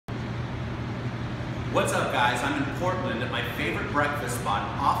What's up, guys? I'm in Portland at my favorite breakfast spot,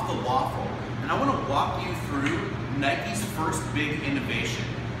 Off the Waffle, and I want to walk you through Nike's first big innovation,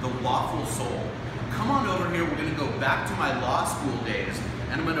 the Waffle sole. Come on over here, we're going to go back to my law school days,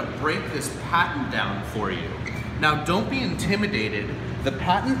 and I'm going to break this patent down for you. Now, don't be intimidated. The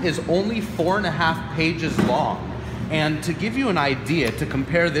patent is only 4.5 pages long. And to give you an idea, to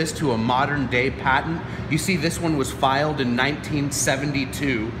compare this to a modern day patent, you see this one was filed in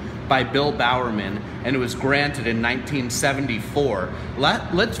 1972 by Bill Bowerman, and it was granted in 1974.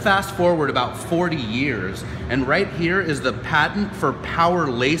 Let's fast forward about 40 years, and right here is the patent for power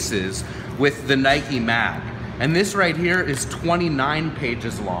laces with the Nike mag. And this right here is 29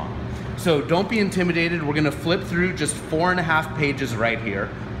 pages long. So don't be intimidated, we're gonna flip through just 4.5 pages right here.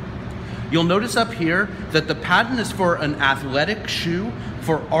 You'll notice up here that the patent is for an athletic shoe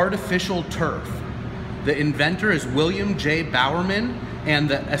for artificial turf. The inventor is William J. Bowerman, and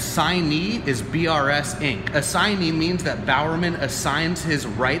the assignee is BRS Inc. Assignee means that Bowerman assigns his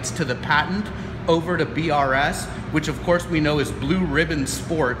rights to the patent over to BRS, which of course we know is Blue Ribbon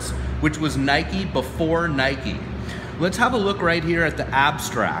Sports, which was Nike before Nike. Let's have a look right here at the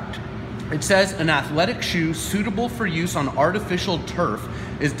abstract. It says an athletic shoe suitable for use on artificial turf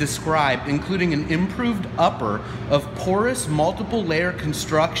is described, including an improved upper of porous multiple layer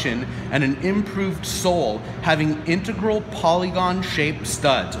construction and an improved sole having integral polygon shaped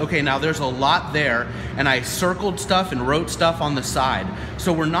studs. Okay, now there's a lot there, and I circled stuff and wrote stuff on the side.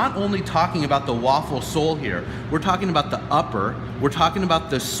 So we're not only talking about the Waffle sole here, we're talking about the upper, we're talking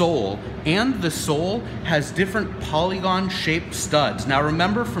about the sole, and the sole has different polygon shaped studs. Now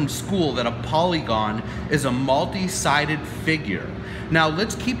remember from school that a polygon is a multi-sided figure. Now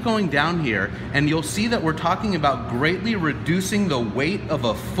let's keep going down here, and you'll see that we're talking about greatly reducing the weight of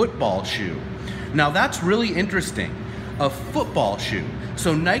a football shoe. Now that's really interesting, a football shoe.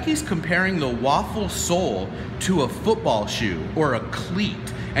 So Nike's comparing the Waffle sole to a football shoe or a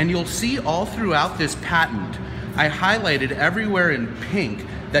cleat, and you'll see all throughout this patent, I highlighted everywhere in pink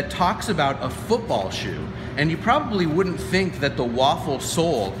that talks about a football shoe. And you probably wouldn't think that the Waffle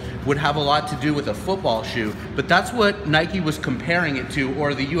sole would have a lot to do with a football shoe, but that's what Nike was comparing it to,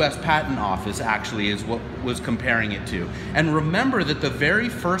 or the US Patent Office actually is what was comparing it to. And remember that the very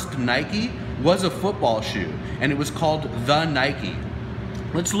first Nike was a football shoe, and it was called the Nike.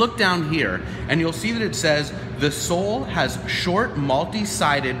 Let's look down here, and you'll see that it says the sole has short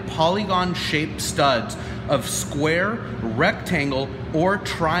multi-sided polygon-shaped studs of square, rectangle, or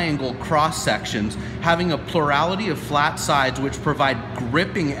triangle cross sections having a plurality of flat sides which provide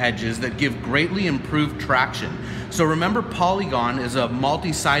gripping edges that give greatly improved traction. So remember, polygon is a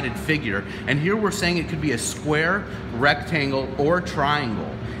multi-sided figure, and here we're saying it could be a square, rectangle, or triangle.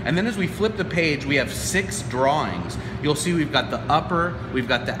 And then as we flip the page, we have 6 drawings. You'll see we've got the upper, we've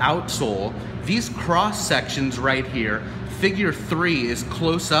got the outsole. These cross sections right here, figure 3 is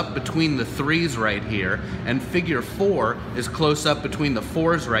close up between the 3s right here, and figure 4 is close up between the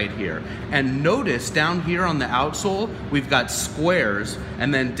 4s right here. And notice down here on the outsole, we've got squares,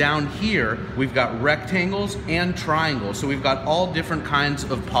 and then down here, we've got rectangles and triangles. So we've got all different kinds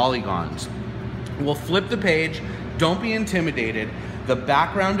of polygons. We'll flip the page, don't be intimidated. The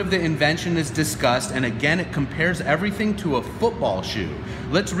background of the invention is discussed, and again, it compares everything to a football shoe.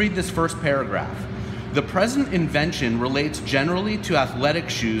 Let's read this first paragraph. The present invention relates generally to athletic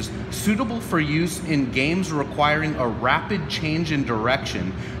shoes suitable for use in games requiring a rapid change in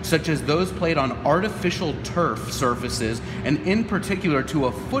direction, such as those played on artificial turf surfaces, and in particular to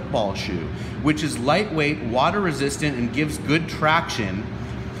a football shoe, which is lightweight, water resistant, and gives good traction.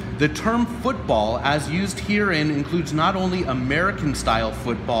 The term football, as used herein, includes not only American-style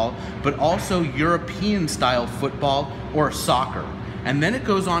football, but also European-style football or soccer. And then it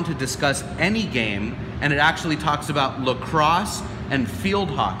goes on to discuss any game, and it actually talks about lacrosse and field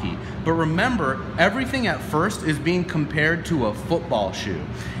hockey. But remember, everything at first is being compared to a football shoe.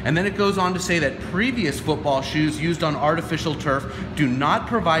 And then it goes on to say that previous football shoes used on artificial turf do not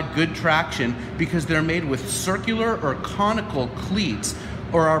provide good traction because they're made with circular or conical cleats,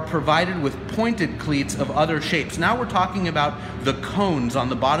 or are provided with pointed cleats of other shapes. Now we're talking about the cones on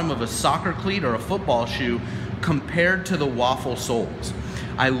the bottom of a soccer cleat or a football shoe compared to the Waffle soles.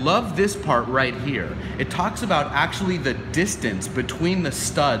 I love this part right here. It talks about actually the distance between the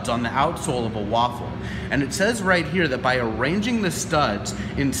studs on the outsole of a Waffle. And it says right here that by arranging the studs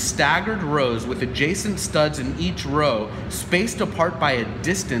in staggered rows with adjacent studs in each row, spaced apart by a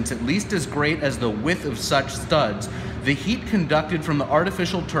distance at least as great as the width of such studs, the heat conducted from the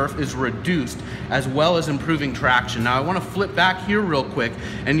artificial turf is reduced, as well as improving traction. Now I want to flip back here real quick,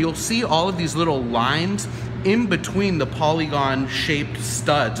 and you'll see all of these little lines in between the polygon shaped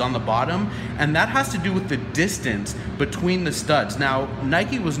studs on the bottom, and that has to do with the distance between the studs. Now,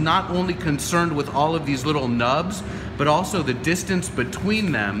 Nike was not only concerned with all of these little nubs, but also the distance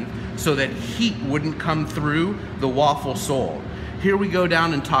between them so that heat wouldn't come through the Waffle sole. Here we go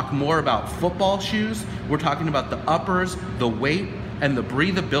down and talk more about football shoes. We're talking about the uppers, the weight, and the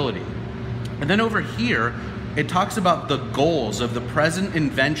breathability. And then over here, it talks about the goals of the present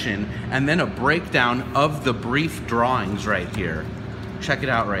invention and then a breakdown of the brief drawings right here. Check it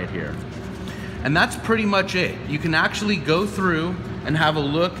out right here. And that's pretty much it. You can actually go through and have a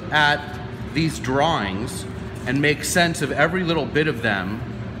look at these drawings and make sense of every little bit of them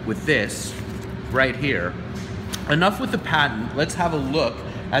with this right here. Enough with the patent. Let's have a look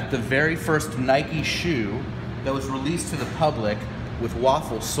at the very first Nike shoe that was released to the public with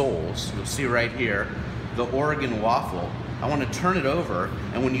waffle soles. You'll see right here, the Oregon Waffle. I want to turn it over,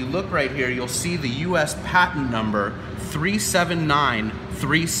 and when you look right here, you'll see the US patent number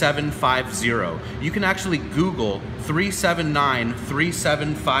 3793750. You can actually Google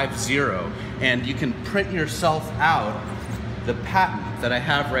 3793750, and you can print yourself out the patent that I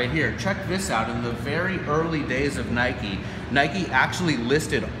have right here. Check this out. In the very early days of Nike, Nike actually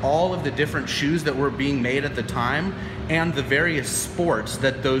listed all of the different shoes that were being made at the time and the various sports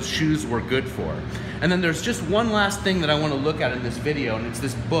that those shoes were good for. And then there's just one last thing that I want to look at in this video, and it's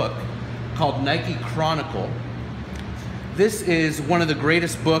this book called Nike Chronicle. This is one of the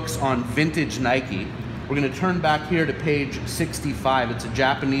greatest books on vintage Nike. We're going to turn back here to page 65. It's a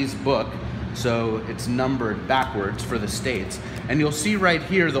Japanese book, so it's numbered backwards for the States. And you'll see right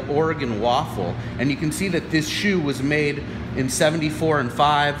here the Oregon Waffle, and you can see that this shoe was made in 74 and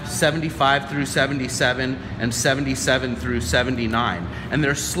 5, 75 through 77, and 77 through 79. And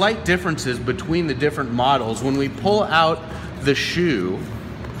there's slight differences between the different models. When we pull out the shoe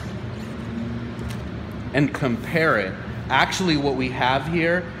and compare it, actually what we have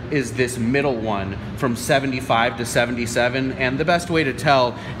here is this middle one from 75 to 77, and the best way to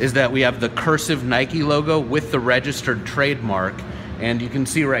tell is that we have the cursive Nike logo with the registered trademark, and you can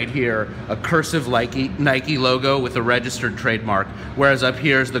see right here a cursive Nike logo with a registered trademark, whereas up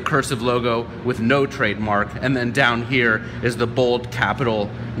here is the cursive logo with no trademark, and then down here is the bold capital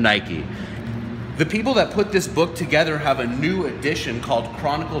Nike. The people that put this book together have a new edition called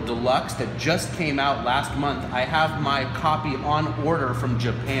Chronicle Deluxe that just came out last month. I have my copy on order from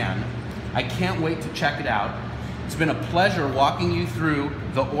Japan. I can't wait to check it out. It's been a pleasure walking you through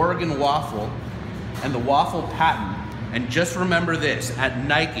the Oregon Waffle and the Waffle patent. And just remember this, at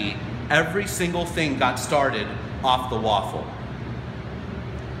Nike, every single thing got started off the waffle.